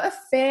 Put a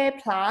fear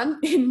plan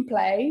in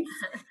place,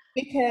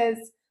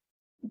 because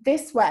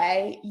this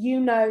way you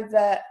know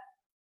that,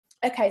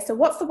 okay, so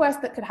what's the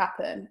worst that could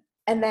happen?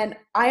 And then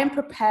I am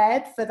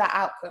prepared for that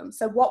outcome.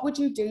 So what would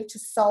you do to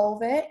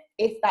solve it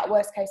if that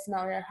worst case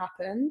scenario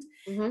happened?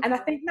 And I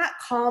think that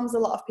calms a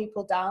lot of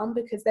people down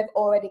because they've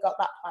already got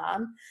that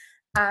plan.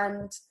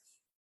 And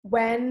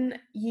when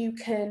you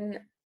can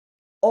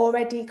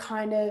already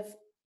kind of,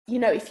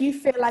 if you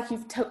feel like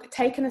you've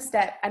taken a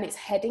step and it's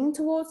heading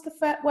towards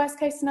the worst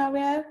case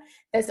scenario,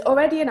 there's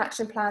already an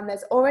action plan,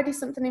 there's already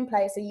something in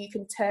place, so you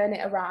can turn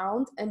it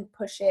around and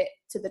push it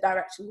to the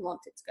direction you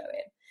want it to go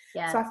in.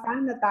 So I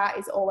find that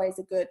is always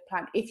a good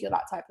plan if you're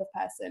that type of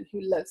person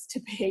who loves to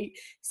be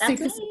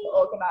super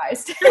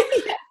organized.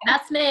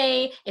 That's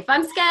me. If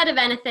I'm scared of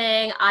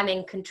anything, I'm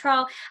in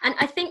control. And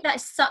I think that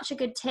is such a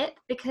good tip,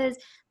 because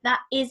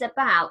that is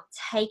about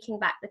taking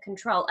back the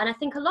control. And I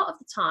think a lot of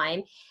the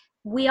time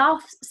we are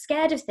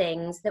scared of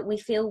things that we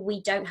feel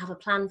we don't have a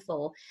plan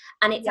for.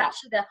 And it's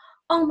actually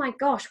oh my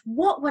gosh,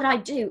 what would I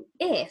do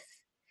if?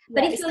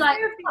 But if it's you're the like,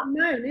 fear of the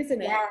unknown,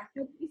 isn't it? Yeah.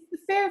 It's the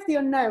fear of the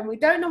unknown. We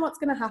don't know what's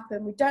going to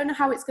happen. We don't know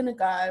how it's going to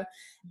go.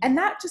 And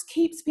that just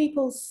keeps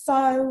people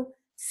so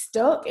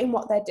stuck in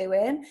what they're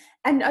doing.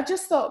 And I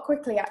just thought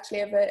quickly, actually,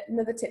 of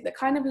another tip that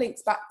kind of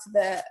links back to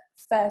the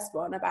first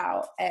one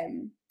about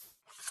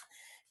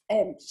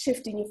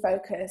shifting your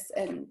focus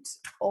and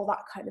all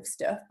that kind of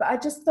stuff. But I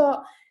just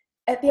thought,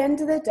 at the end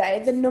of the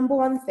day, the number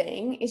one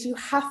thing is you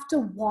have to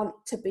want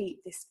to beat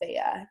this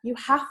fear. You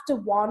have to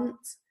want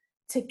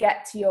to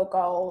get to your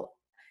goal.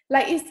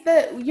 Like, it's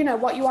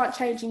what you aren't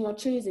changing, you're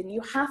choosing.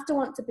 You have to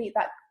want to beat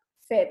that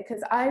fear,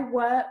 because I've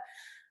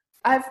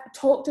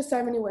talked to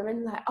so many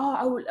women like,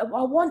 oh,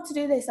 I want to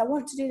do this,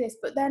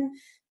 but then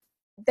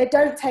they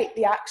don't take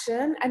the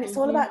action. And it's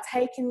all about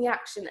taking the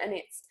action. And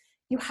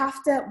you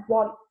have to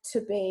want to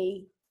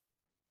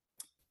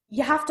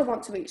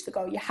reach the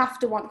goal. You have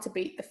to want to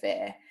beat the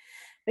fear,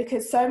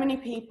 because so many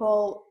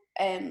people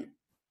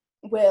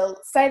will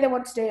say they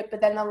want to do it,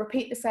 but then they'll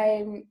repeat the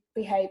same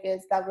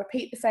behaviors, they'll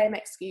repeat the same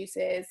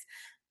excuses,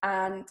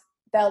 and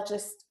they'll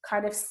just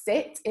kind of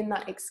sit in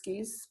that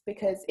excuse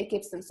because it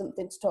gives them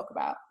something to talk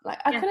about. Like,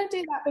 I couldn't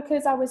do that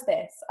because I was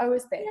this. I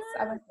was this.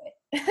 I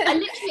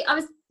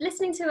was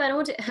listening to an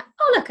audio.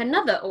 Oh, look,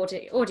 another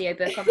audio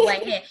book on the way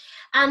here.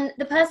 And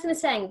the person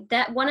was saying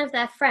that one of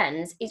their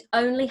friends is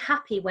only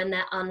happy when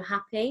they're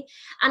unhappy.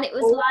 And it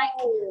was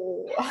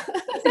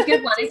it's a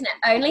good one, isn't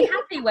it? Only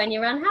happy when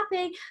you're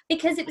unhappy,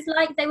 because it was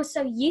like they were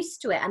so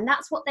used to it, and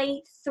that's what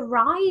they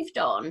thrived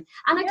on.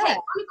 And okay, on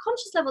a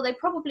conscious level, they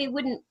probably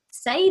wouldn't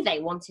say they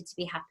wanted to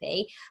be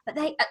happy, but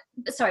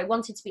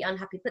wanted to be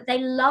unhappy, but they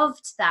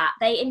loved that.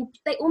 They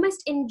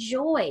almost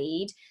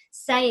enjoyed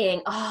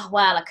saying, oh,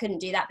 well, I couldn't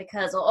do that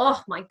because, or,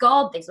 oh my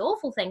God, this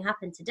awful thing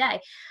happened today.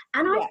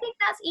 And I think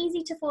that's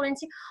easy to fall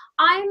into.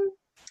 I'm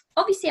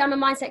a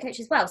mindset coach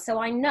as well, so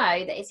I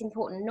know that it's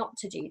important not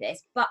to do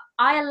this, but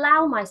I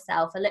allow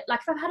myself like,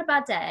 if I've had a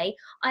bad day,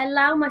 I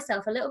allow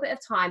myself a little bit of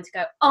time to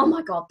go, oh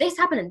my God, this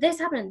happened and this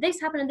happened and this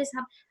happened and this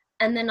happened,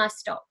 and then I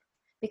stop,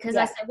 because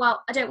I say,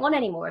 well, I don't want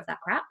any more of that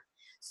crap.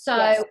 So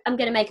I'm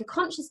going to make a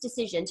conscious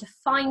decision to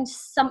find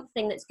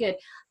something that's good,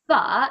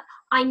 but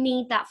I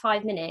need that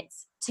 5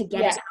 minutes to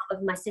get it out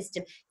of my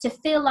system, to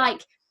feel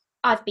like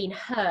I've been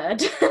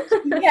heard.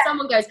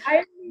 Someone goes,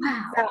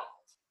 wow.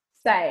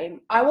 Same.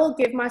 I will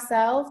give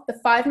myself the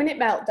 5-minute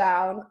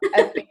meltdown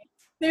of being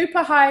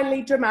super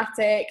highly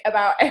dramatic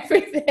about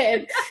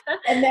everything,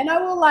 and then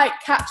I will like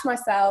catch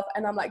myself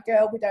and I'm like,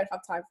 girl, we don't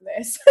have time for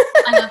this.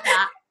 I love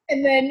that.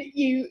 And then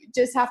you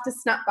just have to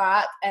snap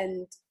back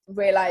and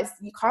realize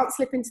you can't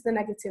slip into the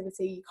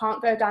negativity, you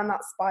can't go down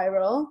that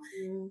spiral.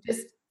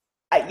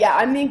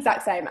 I'm the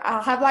exact same.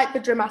 I'll have like the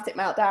dramatic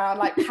meltdown,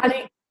 like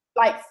panic,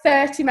 like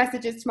 30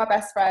 messages to my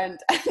best friend,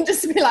 and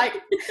just be like,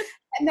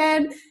 and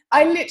then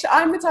I'm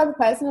the type of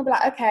person who'll be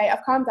like, okay,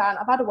 I've calmed down,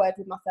 I've had a word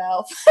with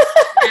myself,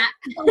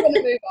 I'm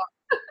gonna move on.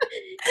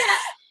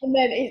 And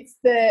then it's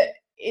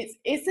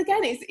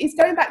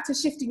going back to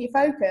shifting your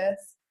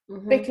focus,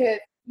 because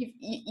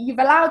you've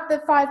allowed the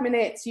 5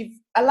 minutes, you've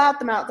allowed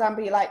the meltdown,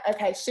 but you're like,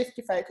 okay, shift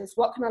your focus.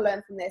 What can I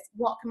learn from this?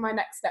 What can my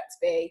next steps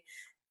be?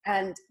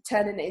 And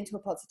turning it into a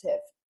positive,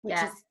 which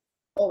is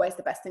always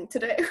the best thing to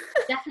do.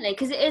 Definitely,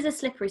 because it is a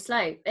slippery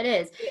slope. It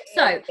is.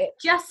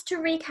 Just to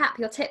recap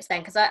your tips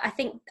then, because I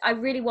think I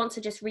really want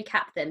to just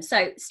recap them.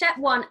 So step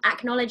 1,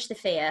 acknowledge the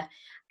fear.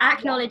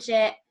 Acknowledge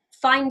it,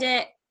 find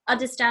it,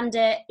 understand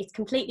it. It's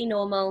completely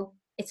normal.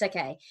 It's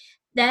okay.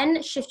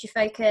 Then shift your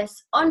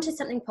focus onto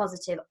something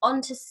positive,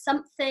 onto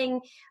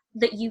something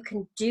that you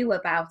can do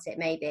about it,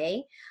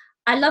 maybe.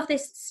 I love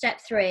this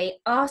step 3.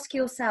 Ask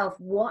yourself,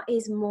 what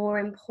is more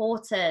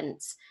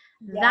important?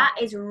 That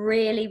is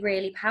really,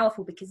 really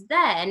powerful, because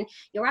then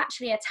you're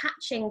actually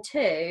attaching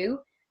to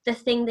the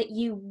thing that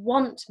you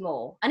want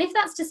more. And if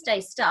that's to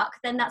stay stuck,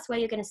 then that's where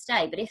you're going to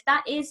stay. But if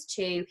that is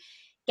to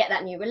get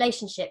that new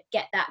relationship,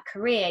 get that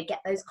career,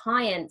 get those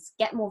clients,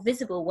 get more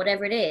visible,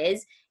 whatever it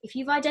is, if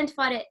you've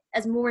identified it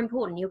as more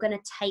important, you're going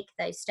to take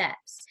those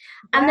steps.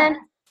 And then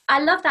I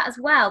love that as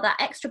well, that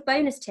extra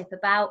bonus tip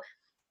about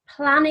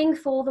planning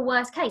for the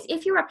worst case.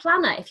 If you're a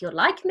planner, if you're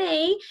like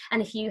me,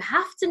 and if you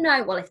have to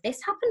know, well, if this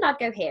happened, I'd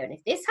go here, and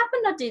if this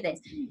happened, I'd do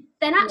this,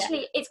 then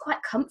actually it's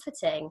quite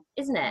comforting,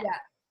 isn't it?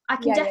 I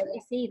can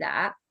definitely see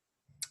that.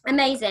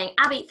 Amazing.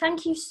 Abbie,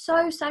 thank you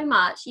so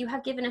much. You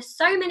have given us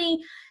so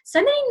many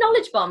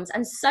knowledge bombs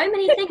and so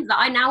many things that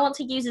I now want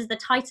to use as the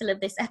title of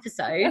this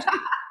episode.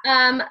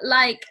 I'm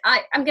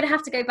gonna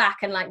have to go back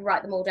and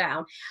write them all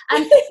down.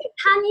 Can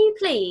you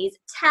please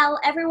tell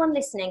everyone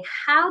listening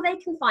how they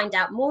can find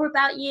out more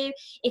about you,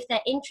 if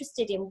they're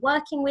interested in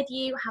working with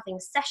you, having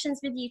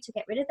sessions with you to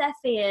get rid of their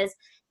fears?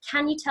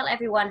 Can you tell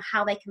everyone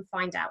how they can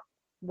find out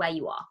where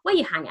you are, where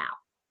you hang out?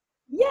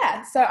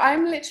 Yeah, so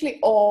I'm literally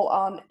all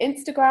on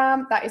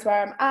Instagram. That is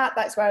where I'm at.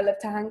 That's where I love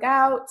to hang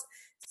out.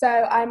 So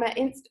I'm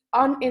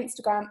on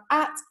Instagram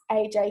at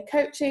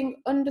AJCoaching_.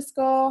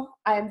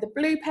 I am the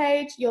blue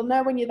page. You'll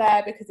know when you're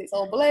there because it's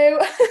all blue.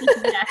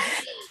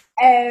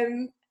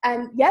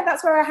 And yeah,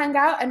 that's where I hang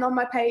out. And on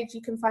my page,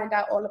 you can find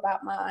out all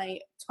about my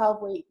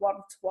 12-week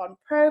one-to-one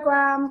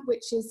program,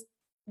 which is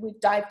we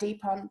dive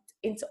deep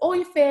into all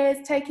your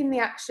fears, taking the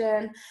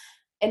action.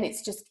 And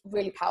it's just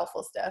really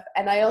powerful stuff.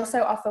 And I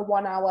also offer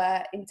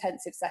 1-hour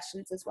intensive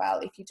sessions as well,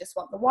 if you just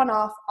want the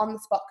one-off on the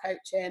spot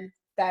coaching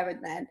there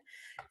and then.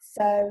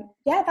 So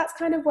yeah, that's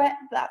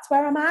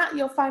where I'm at.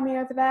 You'll find me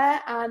over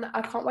there, and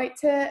I can't wait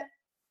to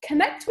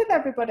connect with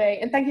everybody.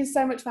 And thank you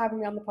so much for having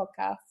me on the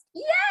podcast.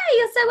 Yeah,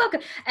 you're so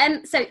welcome.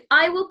 So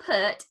I will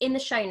put in the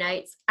show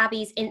notes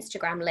Abbie's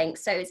Instagram link.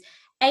 So it's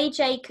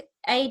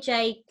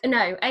AJ_coaching_.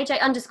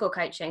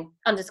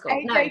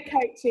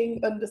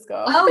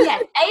 Oh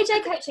yes,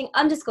 AJ Coaching_.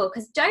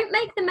 Because don't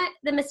make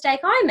the mistake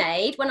I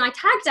made when I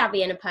tagged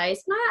Abbie in a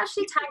post, and I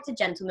actually tagged a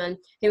gentleman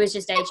who was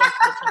just AJ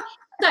Coaching.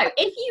 So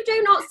if you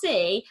do not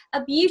see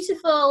a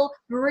beautiful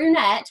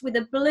brunette with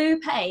a blue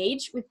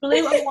page with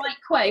blue and white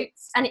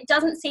quotes, and it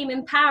doesn't seem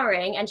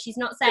empowering, and she's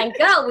not saying,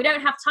 girl, we don't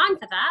have time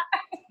for that,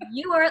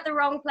 you are at the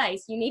wrong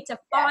place. You need to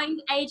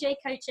find AJ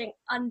Coaching_.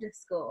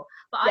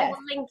 But I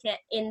will link it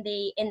in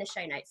the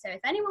show notes. So if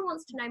anyone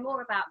wants to know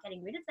more about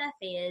getting rid of their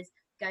fears,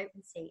 go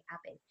and see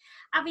Abbie.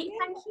 Abbie,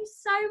 thank you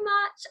so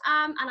much.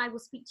 And I will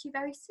speak to you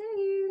very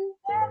soon.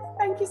 Yes,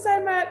 thank you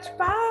so much.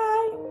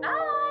 Bye.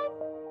 Bye.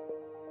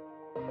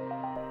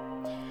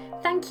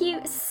 Thank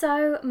you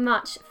so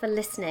much for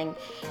listening.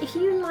 If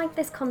you like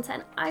this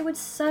content, I would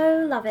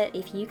so love it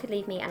if you could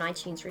leave me an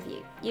iTunes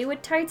review. You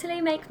would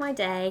totally make my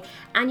day,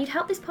 and you'd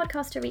help this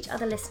podcast to reach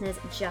other listeners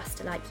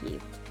just like you.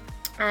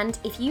 And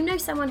if you know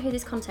someone who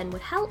this content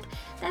would help,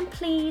 then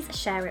please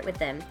share it with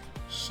them.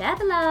 Share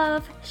the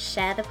love,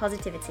 share the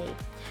positivity.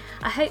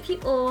 I hope you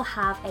all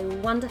have a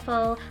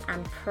wonderful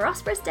and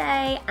prosperous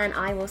day, and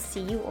I will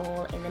see you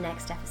all in the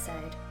next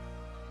episode.